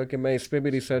نہیں ہوگا کہ میں اس پہ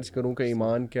بھی ریسرچ کروں کہ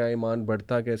ایمان کیا ہے, ایمان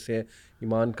بڑھتا کیسے ہے,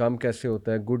 ایمان کم کیسے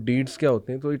ہوتا ہے, گڈ ڈیڈس کیا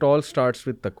ہوتے ہیں. تو اٹ آل اسٹارٹس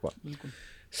وتھ تقوی.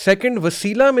 سیکنڈ,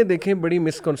 وسیلہ میں دیکھیں بڑی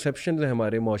مسکنسیپشنز ہیں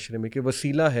ہمارے معاشرے میں کہ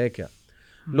وسیلہ ہے کیا.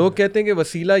 لوگ کہتے ہیں کہ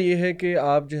وسیلہ یہ ہے کہ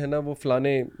آپ جو ہے نا وہ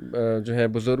فلانے جو ہے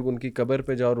بزرگ ان کی قبر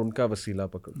پہ جاؤ اور ان کا وسیلہ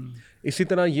پکڑو. اسی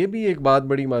طرح یہ بھی ایک بات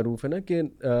بڑی معروف ہے نا کہ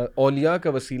اولیاء کا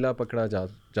وسیلہ پکڑا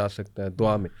جا سکتا ہے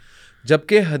دعا میں,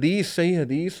 جبکہ حدیث, صحیح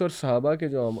حدیث اور صحابہ کے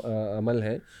جو عمل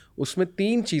ہیں اس میں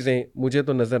 3 چیزیں مجھے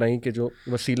تو نظر آئیں کہ جو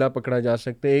وسیلہ پکڑا جا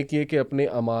سکتا ہے. ایک یہ کہ اپنے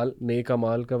اعمال, نیک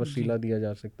اعمال کا وسیلہ دیا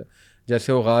جا سکتا ہے,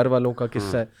 جیسے وہ غار والوں کا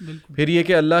قصہ ہے. پھر یہ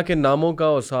کہ اللہ کے ناموں کا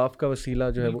اوصاف کا وسیلہ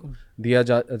جو ہے وہ دیا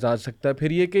جا سکتا ہے.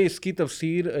 پھر یہ کہ اس کی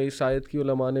تفسیر اس آیت کی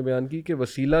علماء نے بیان کی کہ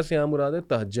وسیلہ سے یہاں مراد ہے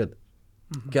تہجد,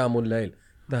 قیام اللیل,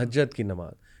 تہجد کی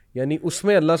نماز. یعنی اس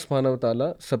میں اللہ سبحانہ و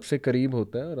تعالیٰ سب سے قریب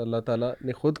ہوتا ہے, اور اللہ تعالیٰ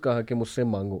نے خود کہا کہ مجھ سے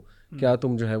مانگو, کیا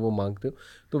تم جو ہے وہ مانگتے ہو.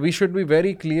 تو وی should be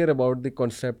very clear about the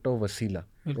concept of وسیلہ.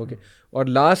 اوکے, اور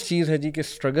لاسٹ چیز ہے جی کہ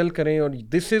اسٹرگل کریں, اور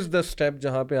دس از دا اسٹیپ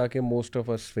جہاں پہ آ کے موسٹ آف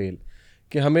اس فیل,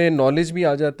 کہ ہمیں نالج بھی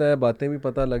آ جاتا ہے, باتیں بھی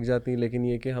پتہ لگ جاتی ہیں, لیکن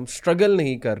یہ کہ ہم اسٹرگل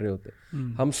نہیں کر رہے ہوتے,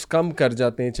 ہم سکم کر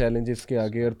جاتے ہیں چیلنجز کے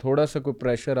آگے, اور تھوڑا سا کوئی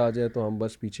پریشر آ جائے تو ہم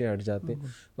بس پیچھے ہٹ جاتے ہیں.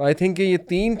 آئی تھنک کہ یہ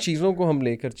 3 چیزوں کو ہم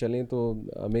لے کر چلیں تو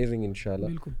امیزنگ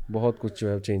انشاءاللہ بہت کچھ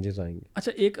جو ہے چینجز آئیں گے.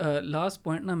 اچھا, ایک لاسٹ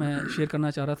پوائنٹ نا میں شیئر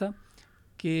کرنا چاہ رہا تھا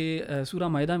کہ سورہ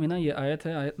مائدہ میں نا یہ آیت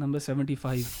ہے, آیت نمبر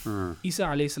 75, عیسیٰ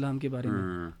علیہ السلام کے بارے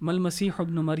میں, مل مسیح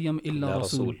ابن مریم الا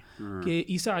رسول, کہ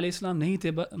عیسیٰ علیہ السلام نہیں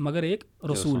تھے مگر ایک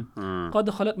رسول, قد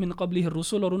خلت من قبلہ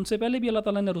الرسل, اور ان سے پہلے بھی اللہ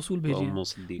تعالیٰ نے رسول بھیجے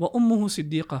ہیں, وامہ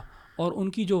صدیقہ, اور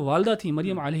ان کی جو والدہ تھی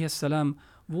مریم علیہ السلام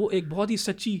وہ ایک بہت ہی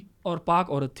سچی اور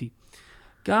پاک عورت تھی.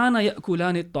 کان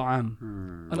یأکلان الطعام,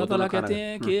 اللہ تعالیٰ کہتے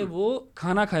ہیں کہ وہ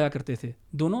کھانا کھایا کرتے تھے,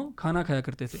 دونوں کھانا کھایا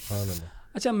کرتے تھے.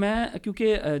 اچھا, میں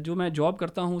کیونکہ جو میں جاب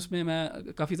کرتا ہوں اس میں میں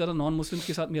کافی زیادہ نان مسلمس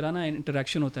کے ساتھ میرا نا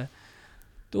انٹریکشن ہوتا ہے,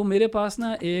 تو میرے پاس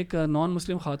نا ایک نان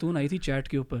مسلم خاتون آئی تھی چیٹ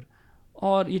کے اوپر,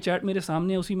 اور یہ چیٹ میرے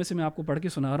سامنے, اسی میں سے میں آپ کو پڑھ کے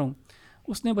سنا رہا ہوں.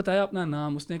 اس نے بتایا اپنا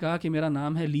نام, اس نے کہا کہ میرا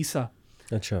نام ہے لیسا.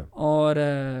 اچھا, اور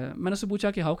میں نے اس سے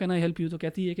پوچھا کہ how can I help you, تو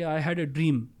کہتی ہے کہ آئی ہیڈ اے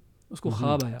ڈریم, اس کو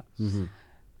خواب آیا.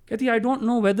 کہتی ہے I don't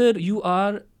know whether you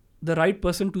are the right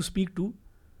person to speak to.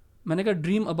 میں نے کہا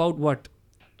ڈریم اباؤٹ واٹ؟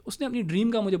 اس نے اپنی ڈریم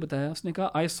کا مجھے بتایا. اس نے کہا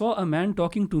آئی سو اے مین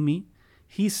talking to me,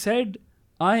 he said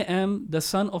I am the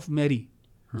sun of میری,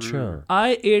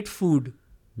 آئی eat food,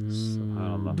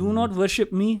 do not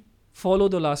worship me, follow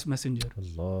the last messenger.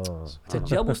 اچھا,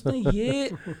 جب اس نے یہ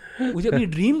مجھے اپنی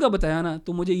ڈریم کا بتایا نا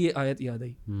تو مجھے یہ آیت یاد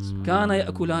آئی, کان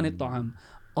یأکلان الطعام.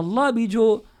 اللہ بھی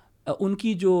جو ان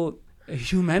کی جو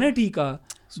ہیومینٹی کا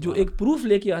جو ایک پروف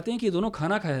لے کے آتے ہیں کہ یہ دونوں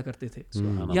کھانا کھایا کرتے تھے,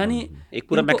 یعنی ایک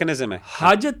پورا میکانزم ہے,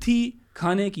 حاجت تھی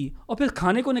کھانے کی, اور پھر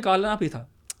کھانے کو نکالنا بھی تھا.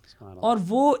 اور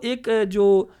وہ ایک جو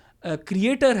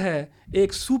کریٹر ہے,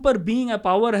 ایک سپر بینگ ہے,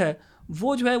 پاور ہے,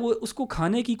 وہ جو ہے وہ اس کو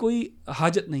کھانے کی کوئی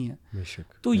حاجت نہیں ہے.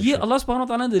 تو یہ اللہ سبحانہ و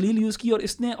تعالیٰ نے دلیل یوز کی, اور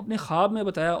اس نے اپنے خواب میں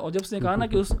بتایا, اور جب اس نے کہا نا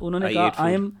کہ انہوں نے کہا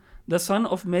I am the sun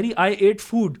of میری, آئی ایٹ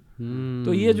فوڈ,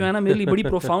 تو یہ جو ہے نا میرے لیے بڑی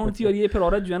پروفاؤنڈ تھی, اور یہ پھر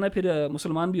عورت جو ہے نا پھر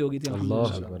مسلمان بھی ہو گئی تھی.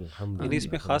 یعنی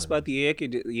اس میں خاص بات یہ ہے کہ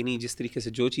یعنی جس طریقے سے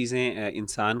جو چیزیں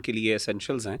انسان کے لیے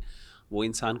اسینشلز ہیں وہ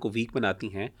انسان کو ویک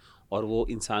بناتی ہیں, اور وہ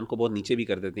انسان کو بہت نیچے بھی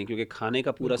کر دیتے ہیں, کیونکہ کھانے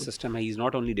کا پورا سسٹم ہے, ہی is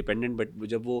not only dependent, but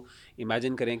جب وہ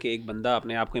امیجن کریں کہ ایک بندہ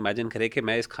اپنے آپ کو امیجن کرے کہ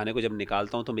میں اس کھانے کو جب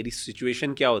نکالتا ہوں تو میری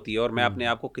سچویشن کیا ہوتی ہے, اور میں اپنے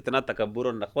آپ کو کتنا تکبر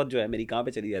اور نخوت جو ہے میری کہاں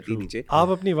پہ چلی جاتی ہے نیچے. آپ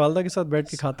اپنی والدہ کے ساتھ بیٹھ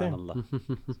کے کھاتے ہیں؟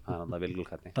 سبحان اللہ, بالکل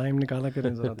کھاتے ہیں, ٹائم نکالا کریں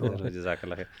ذرا تو. جزاک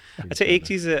اللہ خیر. اچھا, ایک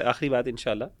چیز آخری بات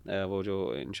انشاءاللہ, وہ جو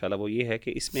انشاءاللہ وہ یہ ہے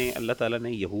کہ اس میں اللہ تعالیٰ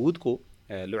نے یہود کو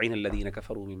لعن الذین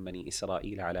کفروا من بنی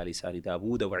اسرائیل علی لسان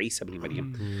داؤد وعیسی بن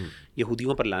مریم,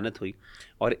 یہودیوں پر لعنت ہوئی.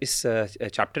 اور اس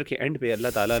چیپٹر کے اینڈ پہ اللہ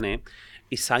تعالیٰ نے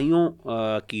عیسائیوں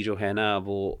کی جو ہے نا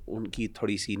وہ ان کی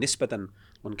تھوڑی سی نسبتاً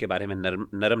ان کے بارے میں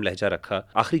نرم لہجہ رکھا.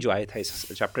 آخری جو آیت ہے اس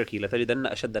چیپٹر کی, لَتَجِدَنَّ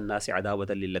أَشَدَّ النَّاسِ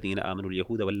عَدَاوَةً لِلَّذِينَ آمَنُوا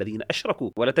الْيَهُودَ وَالَّذِينَ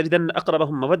أَشْرَكُوا وَلَتَجِدَنَّ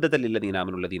أَقْرَبَهُم مَّوَدَّةً لِلَّذِينَ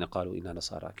آمَنُوا الَّذِينَ قَالُوا إِنَّا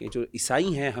نَصَارَىٰ, کہ جو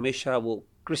عیسائی ہیں ہمیشہ وہ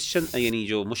کرسچن یعنی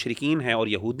جو مشرکین ہیں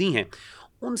اور یہودی ہیں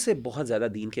ان سے بہت زیادہ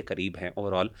دین کے قریب ہیں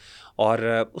اوور آل. اور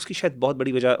اس کی شاید بہت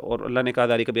بڑی وجہ, اور اللہ نے کہا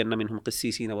ذالک بأن منہم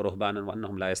قسیسین ورہبانا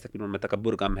وانہم لا یستکبرون, ان میں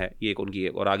تکبر کم ہے, یہ ایک ان کی,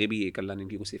 اور آگے بھی ایک اللہ نے ان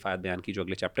کی کچھ صفات بیان کی جو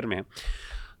اگلے چیپٹر میں ہیں.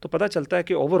 تو پتہ چلتا ہے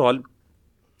کہ اوور آل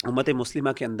امت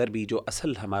مسلمہ کے اندر بھی جو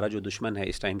اصل ہمارا جو دشمن ہے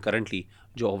اس ٹائم کرنٹلی,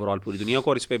 جو اوور آل پوری دنیا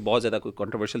کو, اور اس پہ بہت زیادہ کوئی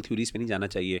کنٹروورشل تھیوریز پہ نہیں جانا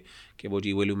چاہیے کہ وہ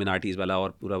جی وہ الومناٹیز والا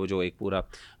اور پورا وہ جو ایک پورا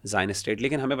زائنسٹ اسٹیٹ,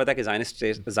 لیکن ہمیں پتہ ہے کہ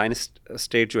زائنسٹ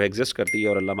اسٹیٹ جو ایگزسٹ کرتی ہے,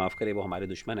 اور اللہ معاف کرے وہ ہمارے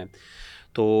دشمن ہیں.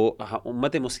 تو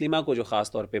امت مسلمہ کو جو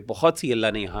خاص طور پہ بہت سی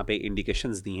اللہ نے یہاں پہ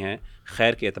انڈیکیشنز دی ہیں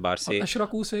خیر کے اعتبار سے.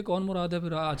 اشرکو سے کون مراد ہے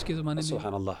پھر آج کے زمانے میں؟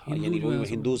 سبحان اللہ, یعنی وہ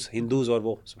ہندوز اور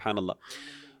وہ سبحان اللہ,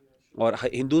 اور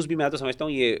ہندوز بھی میں تو سمجھتا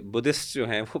ہوں یہ بدھسٹ جو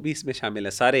ہیں وہ بھی اس میں شامل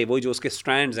ہیں, سارے وہی جو اس کے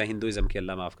اسٹرینڈز ہیں ہندوازم کے,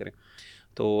 اللہ معاف کریں.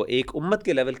 تو ایک امت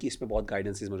کے لیول کی اس میں بہت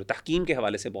گائیڈنسز موجود, تحکیم کے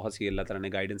حوالے سے بہت سی اللہ تعالیٰ نے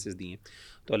گائیڈنسز دی ہیں.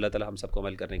 تو اللہ تعالیٰ ہم سب کو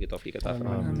عمل کرنے کی توفیق عطا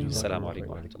فرمائے. السلام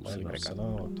علیکم و رحمۃ اللہ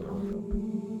وبرکاتہ.